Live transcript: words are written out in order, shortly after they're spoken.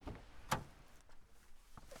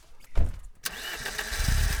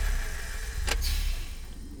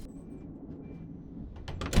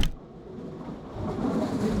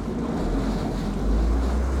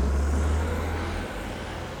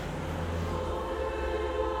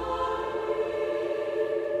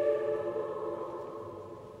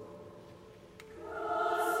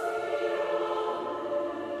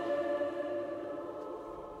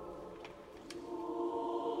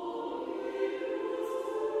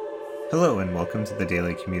Hello and welcome to the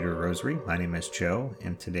Daily Commuter Rosary. My name is Joe,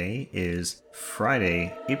 and today is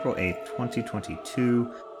Friday, April 8th,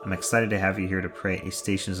 2022. I'm excited to have you here to pray a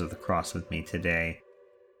Stations of the Cross with me today.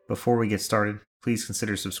 Before we get started, please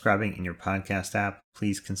consider subscribing in your podcast app.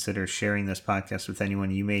 Please consider sharing this podcast with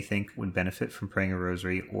anyone you may think would benefit from praying a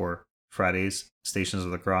rosary or Friday's Stations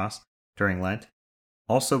of the Cross during Lent.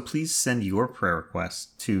 Also, please send your prayer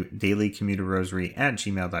requests to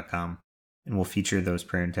dailycommuterrosary@gmail.com. and we'll feature those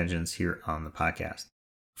prayer intentions here on the podcast.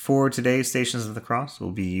 For today's Stations of the Cross,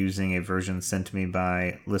 we'll be using a version sent to me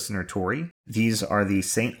by listener Tori. These are the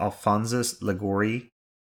St. Alphonsus Liguori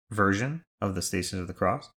version of the Stations of the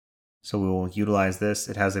Cross. So we will utilize this.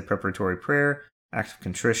 It has a preparatory prayer, act of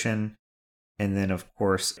contrition, and then of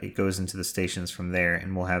course it goes into the stations from there,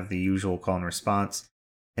 and we'll have the usual call and response.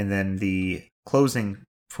 And then the closing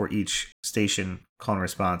for each station call and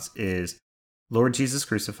response is Lord Jesus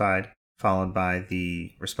crucified, followed by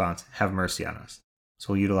the response, have mercy on us.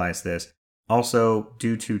 So we'll utilize this. Also,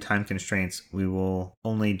 due to time constraints, we will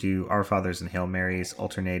only do Our Fathers and Hail Marys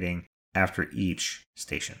alternating after each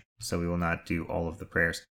station. So we will not do all of the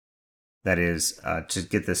prayers. That is, to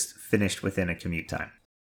get this finished within a commute time.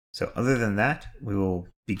 So other than that, we will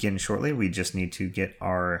begin shortly. We just need to get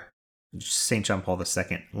our St. John Paul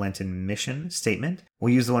II Lenten Mission Statement.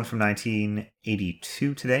 We'll use the one from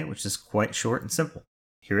 1982 today, which is quite short and simple.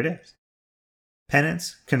 Here it is.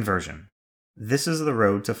 Penance, conversion. This is the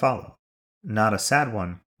road to follow. Not a sad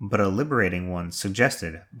one, but a liberating one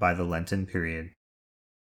suggested by the Lenten period.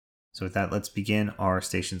 So with that, let's begin our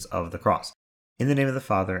Stations of the Cross. In the name of the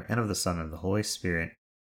Father, and of the Son, and of the Holy Spirit.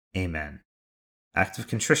 Amen. Act of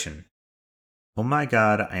contrition. O my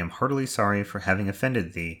God, I am heartily sorry for having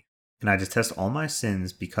offended thee, and I detest all my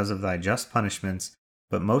sins because of thy just punishments,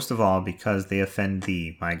 but most of all because they offend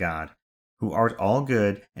thee, my God, who art all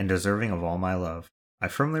good and deserving of all my love. I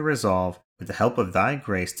firmly resolve, with the help of thy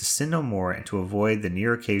grace, to sin no more and to avoid the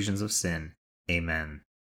near occasions of sin. Amen.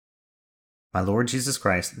 My Lord Jesus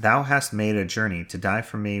Christ, thou hast made a journey to die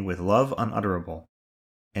for me with love unutterable,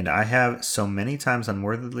 and I have so many times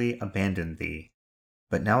unworthily abandoned thee.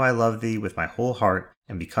 But now I love thee with my whole heart,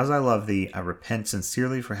 and because I love thee, I repent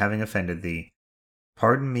sincerely for having offended thee.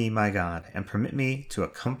 Pardon me, my God, and permit me to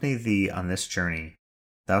accompany thee on this journey.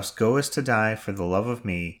 Thou goest to die for the love of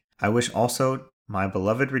me. I wish also my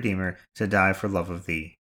beloved Redeemer to die for love of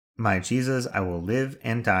thee. My Jesus, I will live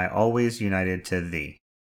and die always united to thee.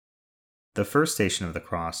 The first station of the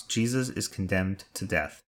cross, Jesus is condemned to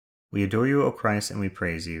death. We adore you, O Christ, and we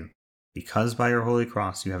praise you, because by your holy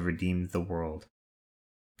cross you have redeemed the world.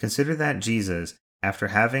 Consider that Jesus, after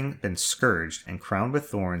having been scourged and crowned with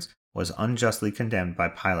thorns, was unjustly condemned by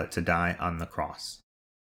Pilate to die on the cross.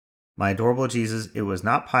 My adorable Jesus, it was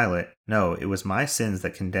not Pilate, no, it was my sins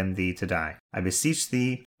that condemned thee to die. I beseech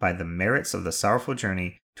thee, by the merits of the sorrowful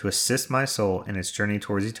journey, to assist my soul in its journey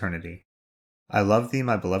towards eternity. I love thee,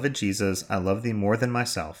 my beloved Jesus, I love thee more than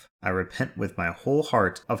myself. I repent with my whole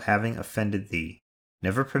heart of having offended thee.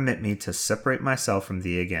 Never permit me to separate myself from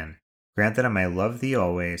thee again. Grant that I may love thee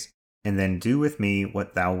always, and then do with me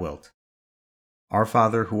what thou wilt. Our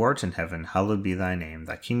Father, who art in heaven, hallowed be thy name.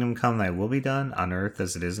 Thy kingdom come, thy will be done, on earth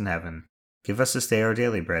as it is in heaven. Give us this day our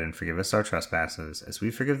daily bread, and forgive us our trespasses, as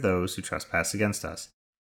we forgive those who trespass against us.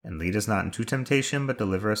 And lead us not into temptation, but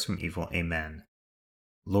deliver us from evil. Amen.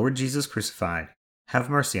 Lord Jesus crucified, have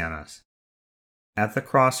mercy on us. At the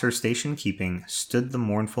cross, her station keeping, stood the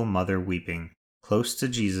mournful mother weeping, close to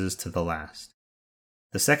Jesus to the last.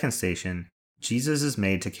 The second station, Jesus is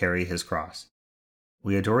made to carry his cross.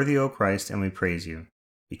 We adore thee, O Christ, and we praise you,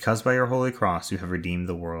 because by your holy cross you have redeemed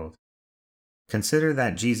the world. Consider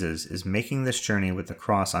that Jesus is making this journey with the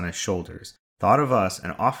cross on his shoulders, thought of us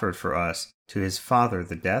and offered for us to his Father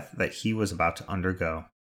the death that he was about to undergo.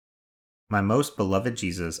 My most beloved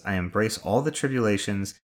Jesus, I embrace all the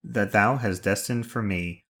tribulations that thou hast destined for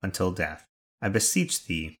me until death. I beseech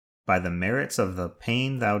thee, by the merits of the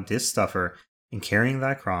pain thou didst suffer in carrying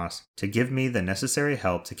thy cross, to give me the necessary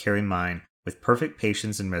help to carry mine with perfect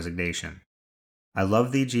patience and resignation. I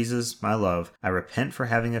love thee, Jesus, my love. I repent for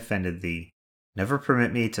having offended thee. Never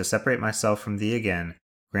permit me to separate myself from thee again.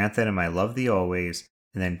 Grant that I may love thee always,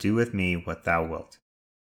 and then do with me what thou wilt.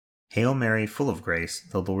 Hail Mary, full of grace,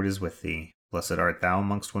 the Lord is with thee. Blessed art thou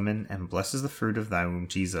amongst women, and blessed is the fruit of thy womb,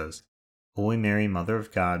 Jesus. Holy Mary, Mother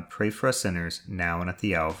of God, pray for us sinners, now and at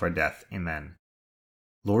the hour of our death. Amen.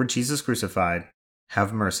 Lord Jesus crucified,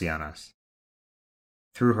 have mercy on us.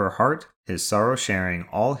 Through her heart, his sorrow sharing,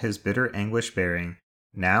 all his bitter anguish bearing,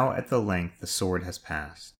 now at the length the sword has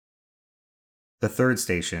passed. The third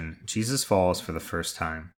station, Jesus falls for the first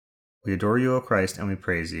time. We adore you, O Christ, and we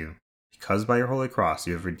praise you, because by your holy cross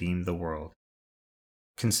you have redeemed the world.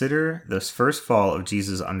 Consider this first fall of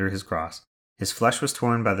Jesus under his cross. His flesh was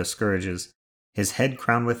torn by the scourges, his head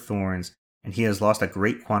crowned with thorns, and he has lost a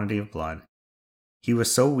great quantity of blood. He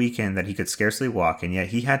was so weakened that he could scarcely walk, and yet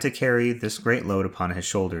he had to carry this great load upon his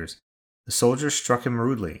shoulders. The soldiers struck him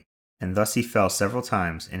rudely, and thus he fell several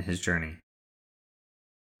times in his journey.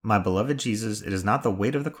 My beloved Jesus, it is not the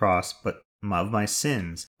weight of the cross, but of my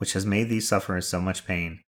sins, which has made these sufferers so much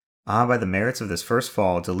pain. Ah, by the merits of this first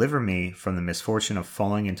fall, deliver me from the misfortune of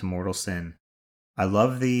falling into mortal sin. I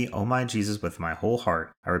love thee, O my Jesus, with my whole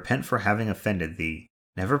heart. I repent for having offended thee.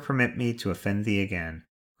 Never permit me to offend thee again.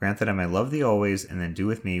 Grant that I may love thee always, and then do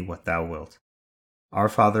with me what thou wilt. Our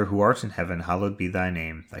Father, who art in heaven, hallowed be thy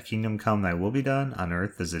name. Thy kingdom come, thy will be done, on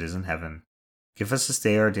earth as it is in heaven. Give us this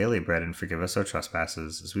day our daily bread, and forgive us our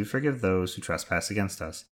trespasses, as we forgive those who trespass against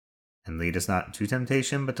us. And lead us not into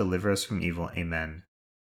temptation, but deliver us from evil. Amen.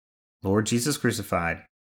 Lord Jesus crucified,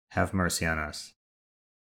 have mercy on us.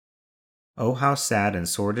 Oh, how sad and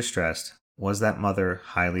sore distressed was that mother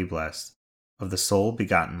highly blessed, of the sole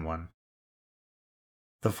begotten one.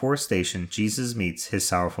 The fourth station, Jesus meets his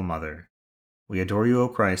sorrowful mother. We adore you, O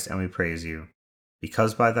Christ, and we praise you,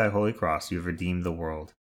 because by thy holy cross you have redeemed the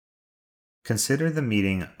world. Consider the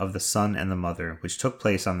meeting of the Son and the Mother which took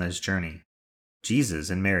place on this journey. Jesus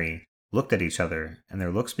and Mary looked at each other, and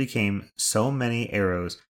their looks became so many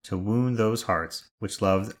arrows to wound those hearts which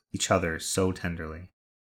loved each other so tenderly.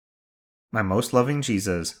 My most loving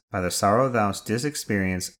Jesus, by the sorrow thou didst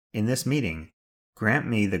experience in this meeting, grant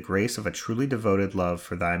me the grace of a truly devoted love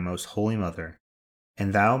for thy most holy Mother,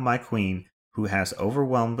 and thou, my Queen, who hast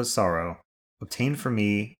overwhelmed with sorrow, obtain for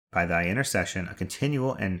me by thy intercession a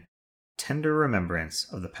continual and tender remembrance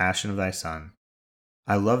of the passion of thy Son.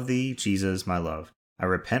 I love thee, Jesus, my love. I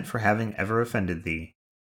repent for having ever offended thee.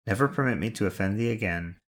 Never permit me to offend thee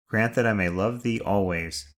again. Grant that I may love thee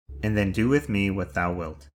always, and then do with me what thou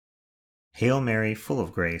wilt. Hail Mary, full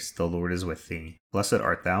of grace, the Lord is with thee. Blessed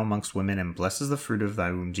art thou amongst women, and blessed is the fruit of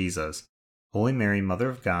thy womb, Jesus. Holy Mary, Mother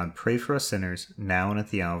of God, pray for us sinners, now and at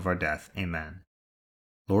the hour of our death. Amen.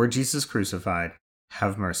 Lord Jesus crucified,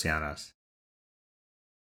 have mercy on us.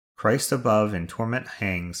 Christ above in torment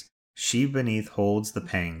hangs, she beneath holds the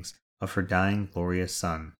pangs of her dying glorious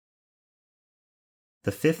Son.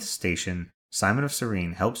 The fifth station, Simon of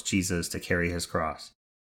Cyrene helps Jesus to carry his cross.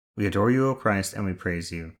 We adore you, O Christ, and we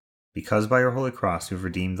praise you, because by your holy cross you have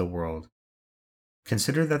redeemed the world.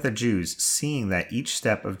 Consider that the Jews, seeing that each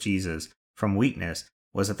step of Jesus from weakness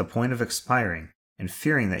was at the point of expiring, and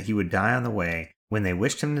fearing that he would die on the way, when they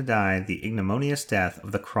wished him to die the ignominious death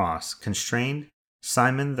of the cross, constrained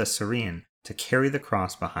Simon the Cyrene to carry the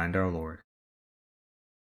cross behind our Lord.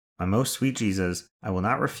 My most sweet Jesus, I will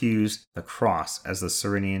not refuse the cross as the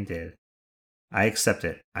Cyrenian did. I accept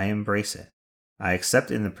it, I embrace it. I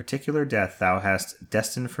accept in the particular death thou hast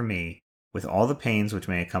destined for me, with all the pains which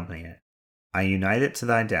may accompany it. I unite it to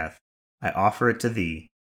thy death. I offer it to thee.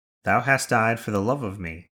 Thou hast died for the love of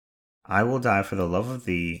me. I will die for the love of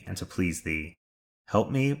thee and to please thee.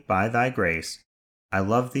 Help me by thy grace. I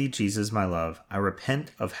love thee, Jesus, my love. I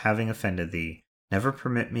repent of having offended thee. Never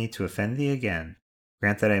permit me to offend thee again.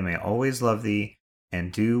 Grant that I may always love thee,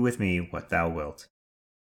 and do with me what thou wilt.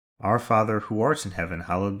 Our Father, who art in heaven,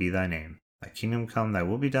 hallowed be thy name. Thy kingdom come, thy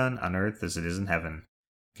will be done, on earth as it is in heaven.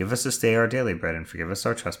 Give us this day our daily bread, and forgive us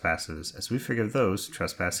our trespasses, as we forgive those who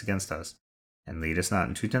trespass against us. And lead us not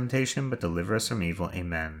into temptation, but deliver us from evil.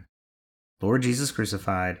 Amen. Lord Jesus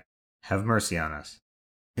crucified, have mercy on us.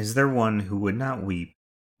 Is there one who would not weep,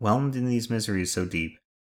 whelmed in these miseries so deep,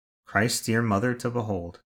 Christ's dear mother to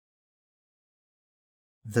behold?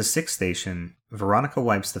 The sixth station, Veronica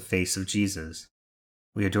wipes the face of Jesus.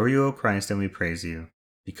 We adore you, O Christ, and we praise you,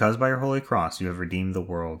 because by your holy cross you have redeemed the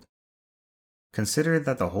world. Consider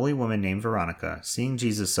that the holy woman named Veronica, seeing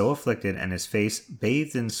Jesus so afflicted and his face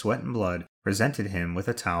bathed in sweat and blood, presented him with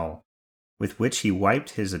a towel, with which he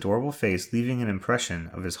wiped his adorable face, leaving an impression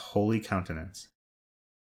of his holy countenance.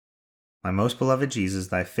 My most beloved Jesus,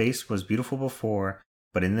 thy face was beautiful before,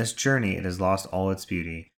 but in this journey it has lost all its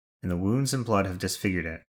beauty, and the wounds and blood have disfigured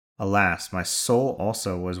it. Alas, my soul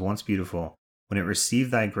also was once beautiful, when it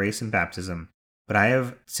received thy grace in baptism, but I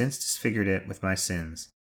have since disfigured it with my sins.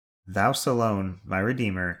 Thou alone, my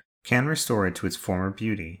Redeemer, can restore it to its former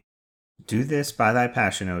beauty. Do this by thy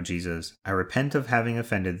passion, O Jesus. I repent of having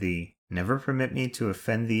offended thee. Never permit me to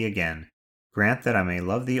offend thee again. Grant that I may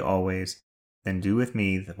love thee always, then do with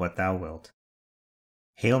me what thou wilt.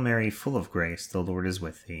 Hail Mary, full of grace, the Lord is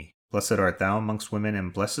with thee. Blessed art thou amongst women,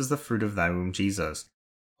 and blessed is the fruit of thy womb, Jesus.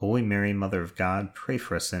 Holy Mary, Mother of God, pray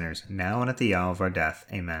for us sinners, now and at the hour of our death.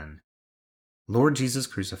 Amen. Lord Jesus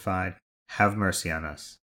crucified, have mercy on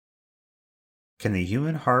us. Can the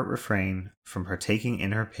human heart refrain from partaking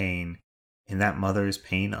in her pain, in that mother's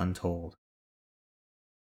pain untold?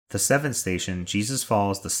 The seventh station, Jesus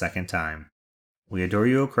falls the second time. We adore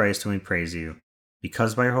you, O Christ, and we praise you,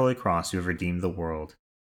 because by your holy cross you have redeemed the world.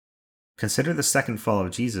 Consider the second fall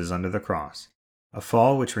of Jesus under the cross, a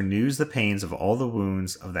fall which renews the pains of all the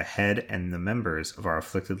wounds of the head and the members of our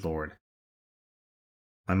afflicted Lord.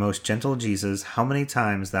 My most gentle Jesus, how many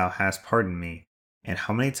times thou hast pardoned me, and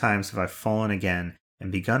how many times have I fallen again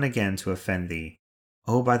and begun again to offend thee.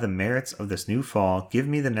 O, by the merits of this new fall, give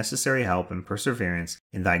me the necessary help and perseverance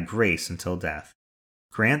in thy grace until death.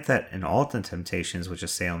 Grant that in all the temptations which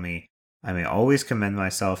assail me, I may always commend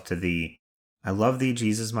myself to thee. I love thee,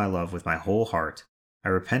 Jesus, my love, with my whole heart. I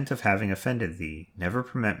repent of having offended thee. Never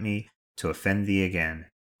permit me to offend thee again.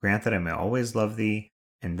 Grant that I may always love thee,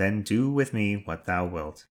 and then do with me what thou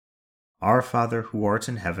wilt. Our Father, who art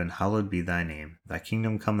in heaven, hallowed be thy name. Thy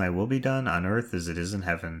kingdom come, thy will be done, on earth as it is in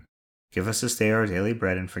heaven. Give us this day our daily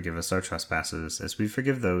bread, and forgive us our trespasses, as we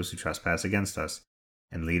forgive those who trespass against us.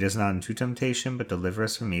 And lead us not into temptation, but deliver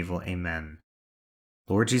us from evil. Amen.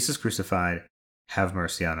 Lord Jesus crucified, have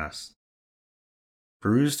mercy on us.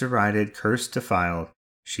 Bruised, derided, cursed, defiled,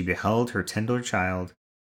 she beheld her tender child,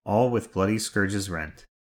 all with bloody scourges rent.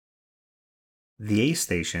 The eighth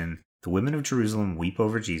station, the women of Jerusalem weep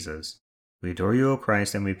over Jesus. We adore you, O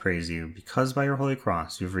Christ, and we praise you, because by your holy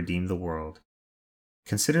cross you have redeemed the world.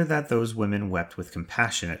 Consider that those women wept with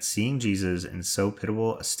compassion at seeing Jesus in so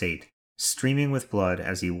pitiable a state, streaming with blood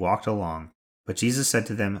as he walked along. But Jesus said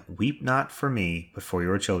to them, Weep not for me, but for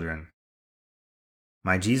your children.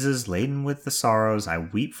 My Jesus, laden with the sorrows, I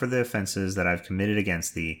weep for the offenses that I have committed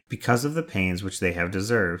against thee, because of the pains which they have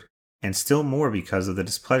deserved, and still more because of the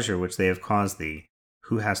displeasure which they have caused thee,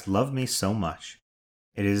 who hast loved me so much.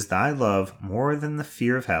 It is thy love, more than the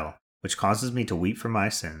fear of hell, which causes me to weep for my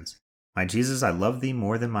sins. My Jesus, I love thee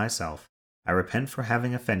more than myself. I repent for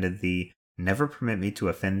having offended thee. Never permit me to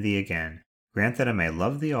offend thee again. Grant that I may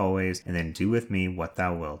love thee always, and then do with me what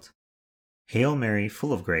thou wilt. Hail Mary,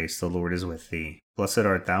 full of grace, the Lord is with thee. Blessed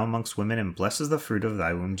art thou amongst women, and blessed is the fruit of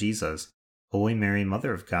thy womb, Jesus. Holy Mary,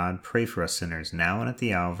 Mother of God, pray for us sinners, now and at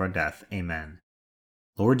the hour of our death. Amen.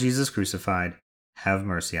 Lord Jesus crucified, have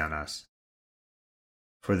mercy on us.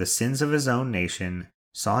 For the sins of his own nation,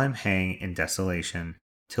 saw him hang in desolation,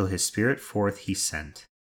 till his Spirit forth he sent.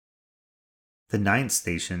 The ninth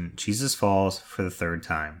station, Jesus falls for the third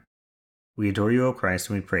time. We adore you, O Christ,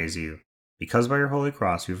 and we praise you, because by your holy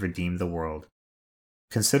cross you have redeemed the world.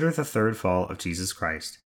 Consider the third fall of Jesus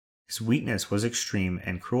Christ. His weakness was extreme,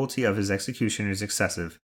 and cruelty of his executioners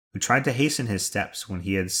excessive, who tried to hasten his steps when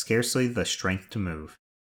he had scarcely the strength to move.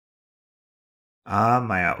 Ah,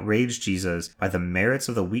 my outraged Jesus, by the merits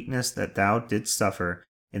of the weakness that thou didst suffer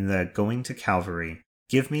in the going to Calvary,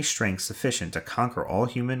 give me strength sufficient to conquer all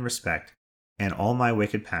human respect and all my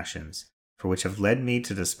wicked passions, for which have led me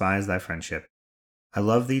to despise thy friendship. I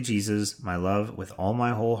love thee, Jesus, my love, with all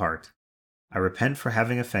my whole heart. I repent for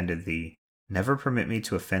having offended thee. Never permit me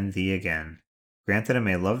to offend thee again. Grant that I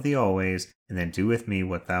may love thee always, and then do with me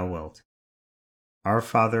what thou wilt. Our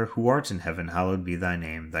Father, who art in heaven, hallowed be thy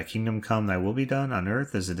name. Thy kingdom come, thy will be done, on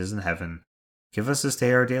earth as it is in heaven. Give us this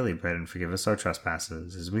day our daily bread, and forgive us our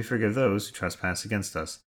trespasses, as we forgive those who trespass against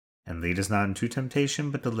us. And lead us not into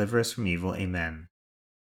temptation, but deliver us from evil. Amen.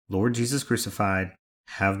 Lord Jesus crucified,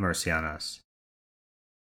 have mercy on us.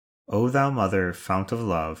 O thou Mother, fount of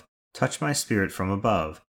love, touch my spirit from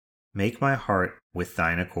above. Make my heart with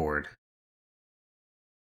thine accord.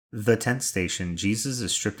 The 10th station, Jesus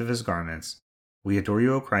is stripped of his garments. We adore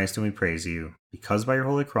you, O Christ, and we praise you, because by your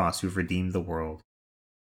holy cross you have redeemed the world.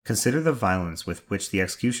 Consider the violence with which the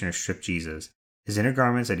executioners stripped Jesus. His inner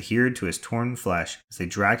garments adhered to his torn flesh as they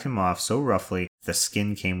dragged him off so roughly that the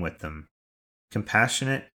skin came with them.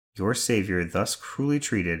 Compassionate, your Savior thus cruelly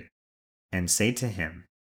treated, and say to him,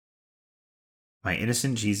 My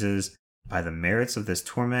innocent Jesus, by the merits of this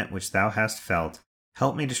torment which thou hast felt,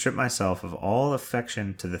 help me to strip myself of all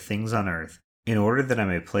affection to the things on earth, in order that I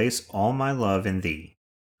may place all my love in thee,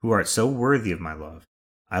 who art so worthy of my love.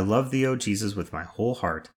 I love thee, O Jesus, with my whole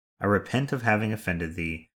heart. I repent of having offended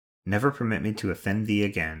thee. Never permit me to offend thee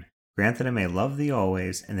again. Grant that I may love thee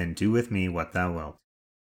always, and then do with me what thou wilt.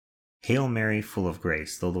 Hail Mary, full of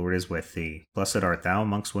grace, the Lord is with thee. Blessed art thou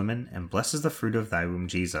amongst women, and blessed is the fruit of thy womb,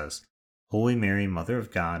 Jesus. Holy Mary, Mother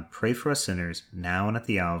of God, pray for us sinners, now and at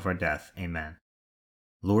the hour of our death. Amen.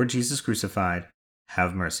 Lord Jesus crucified,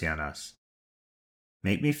 have mercy on us.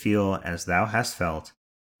 Make me feel as thou hast felt.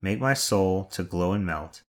 Make my soul to glow and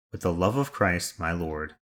melt with the love of Christ, my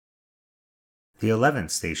Lord. The 11th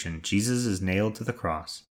station, Jesus is nailed to the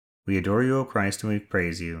cross. We adore you, O Christ, and we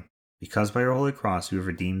praise you, because by your holy cross you have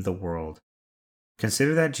redeemed the world.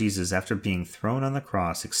 Consider that Jesus, after being thrown on the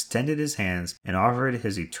cross, extended his hands and offered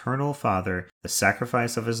his eternal Father the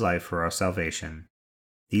sacrifice of his life for our salvation.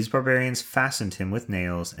 These barbarians fastened him with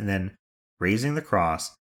nails, and then, raising the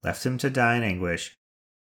cross, left him to die in anguish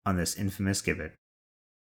on this infamous gibbet.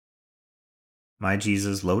 My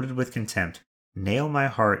Jesus, loaded with contempt, nail my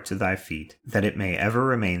heart to thy feet, that it may ever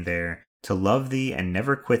remain there, to love thee and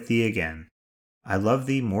never quit thee again. I love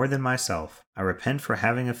thee more than myself. I repent for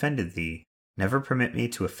having offended thee. Never permit me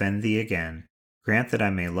to offend thee again. Grant that I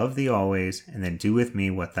may love thee always, and then do with me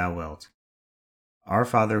what thou wilt. Our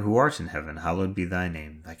Father, who art in heaven, hallowed be thy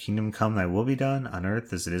name. Thy kingdom come, thy will be done, on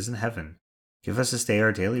earth as it is in heaven. Give us this day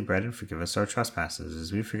our daily bread, and forgive us our trespasses,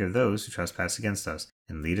 as we forgive those who trespass against us.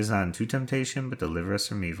 And lead us not into temptation, but deliver us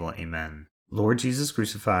from evil. Amen. Lord Jesus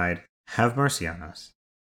crucified, have mercy on us.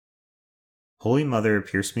 Holy Mother,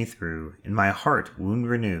 pierce me through, in my heart wound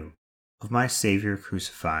renew, of my Saviour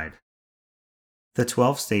crucified. The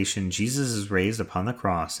 12th station, Jesus is raised upon the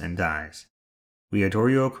cross and dies. We adore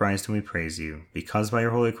you, O Christ, and we praise you, because by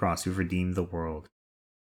your holy cross you have redeemed the world.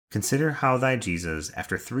 Consider how thy Jesus,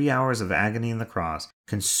 after 3 hours of agony in the cross,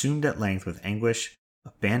 consumed at length with anguish,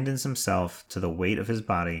 abandons himself to the weight of his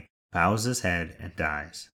body, bows his head, and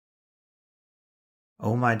dies.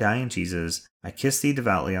 O my dying Jesus, I kiss thee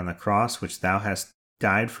devoutly on the cross which thou hast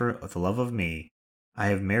died for the love of me. I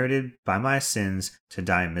have merited by my sins to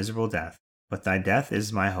die a miserable death, but thy death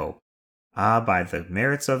is my hope. Ah, by the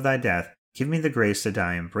merits of thy death, give me the grace to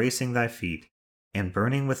die embracing thy feet, and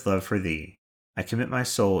burning with love for thee. I commit my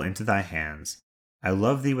soul into thy hands. I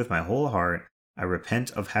love thee with my whole heart. I repent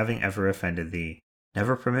of having ever offended thee.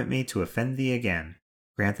 Never permit me to offend thee again.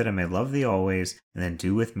 Grant that I may love thee always, and then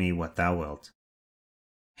do with me what thou wilt.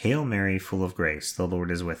 Hail Mary, full of grace, the Lord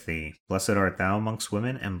is with thee. Blessed art thou amongst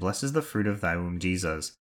women, and blessed is the fruit of thy womb,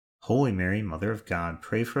 Jesus. Holy Mary, Mother of God,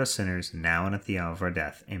 pray for us sinners, now and at the hour of our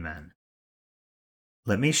death. Amen.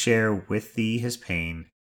 Let me share with thee his pain,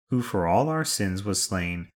 who for all our sins was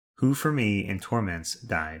slain, who for me in torments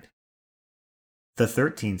died. The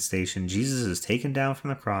 13th station, Jesus is taken down from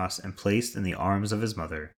the cross and placed in the arms of his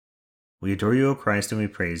mother. We adore you, O Christ, and we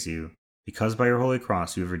praise you, because by your holy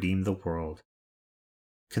cross you have redeemed the world.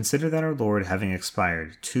 Consider that our Lord, having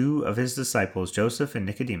expired, 2 of his disciples, Joseph and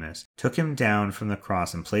Nicodemus, took him down from the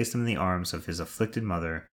cross and placed him in the arms of his afflicted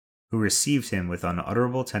mother, who received him with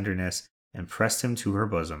unutterable tenderness and pressed him to her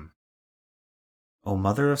bosom. O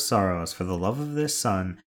Mother of sorrows, for the love of this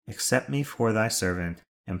Son, accept me for thy servant,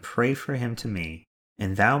 and pray for him to me.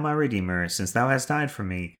 And thou, my Redeemer, since thou hast died for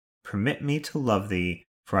me, permit me to love thee,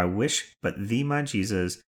 for I wish but thee, my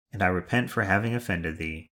Jesus, and I repent for having offended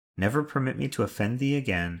thee. Never permit me to offend thee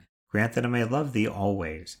again. Grant that I may love thee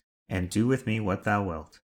always, and do with me what thou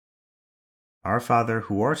wilt. Our Father,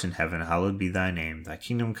 who art in heaven, hallowed be thy name. Thy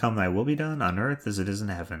kingdom come, thy will be done, on earth as it is in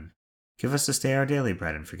heaven. Give us this day our daily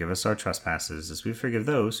bread, and forgive us our trespasses, as we forgive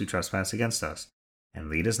those who trespass against us. And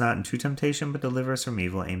lead us not into temptation, but deliver us from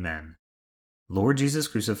evil. Amen. Lord Jesus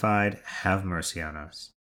crucified, have mercy on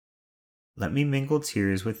us. Let me mingle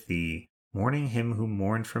tears with thee, mourning him who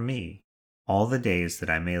mourned for me, all the days that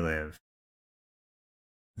I may live.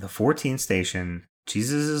 The 14th station,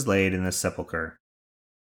 Jesus is laid in the sepulchre.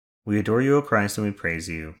 We adore you, O Christ, and we praise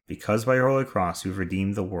you, because by your holy cross you have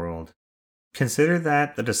redeemed the world. Consider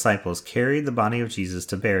that the disciples carried the body of Jesus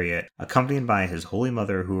to bury it, accompanied by his holy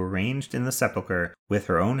mother, who arranged in the sepulchre with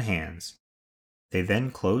her own hands. They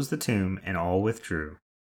then closed the tomb, and all withdrew.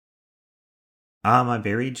 Ah, my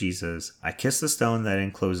buried Jesus, I kiss the stone that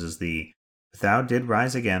encloses thee. If thou did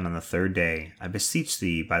rise again on the 3rd day, I beseech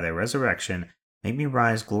thee, by thy resurrection, make me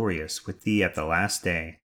rise glorious with thee at the last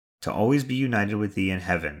day, to always be united with thee in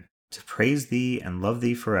heaven, to praise thee and love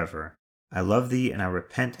thee forever. I love thee, and I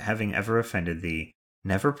repent having ever offended thee.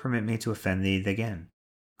 Never permit me to offend thee again.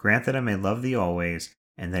 Grant that I may love thee always,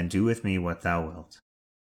 and then do with me what thou wilt.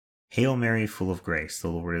 Hail Mary, full of grace, the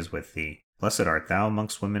Lord is with thee. Blessed art thou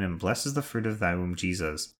amongst women, and blessed is the fruit of thy womb,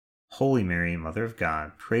 Jesus. Holy Mary, Mother of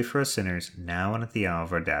God, pray for us sinners, now and at the hour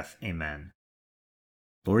of our death. Amen.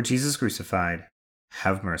 Lord Jesus crucified,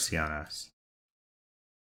 have mercy on us.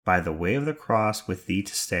 By the way of the cross with thee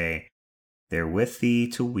to stay, there with thee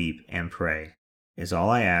to weep and pray, is all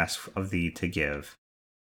I ask of thee to give.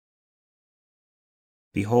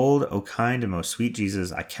 Behold, O kind and most sweet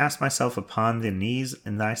Jesus, I cast myself upon the knees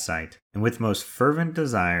in thy sight, and with most fervent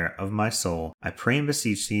desire of my soul, I pray and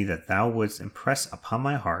beseech thee that thou wouldst impress upon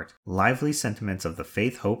my heart lively sentiments of the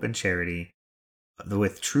faith, hope, and charity,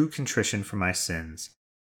 with true contrition for my sins,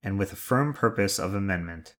 and with a firm purpose of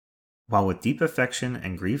amendment, while with deep affection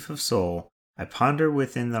and grief of soul I ponder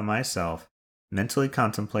within myself, mentally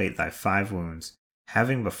contemplate thy 5 wounds,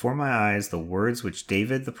 having before my eyes the words which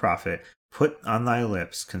David the prophet put on thy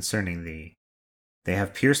lips concerning thee. They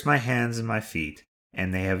have pierced my hands and my feet,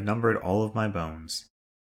 and they have numbered all of my bones.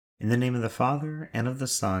 In the name of the Father, and of the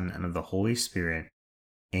Son, and of the Holy Spirit.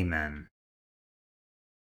 Amen.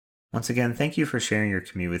 Once again, thank you for sharing your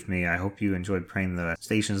commute with me. I hope you enjoyed praying the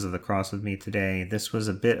Stations of the Cross with me today. This was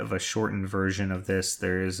a bit of a shortened version of this.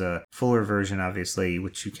 There is a fuller version, obviously,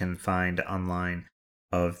 which you can find online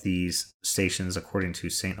of these stations according to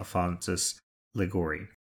St. Alphonsus Liguori.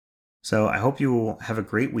 So I hope you will have a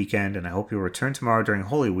great weekend, and I hope you'll return tomorrow during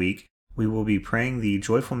Holy Week. We will be praying the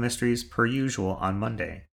Joyful Mysteries per usual on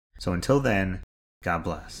Monday. So until then, God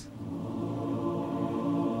bless.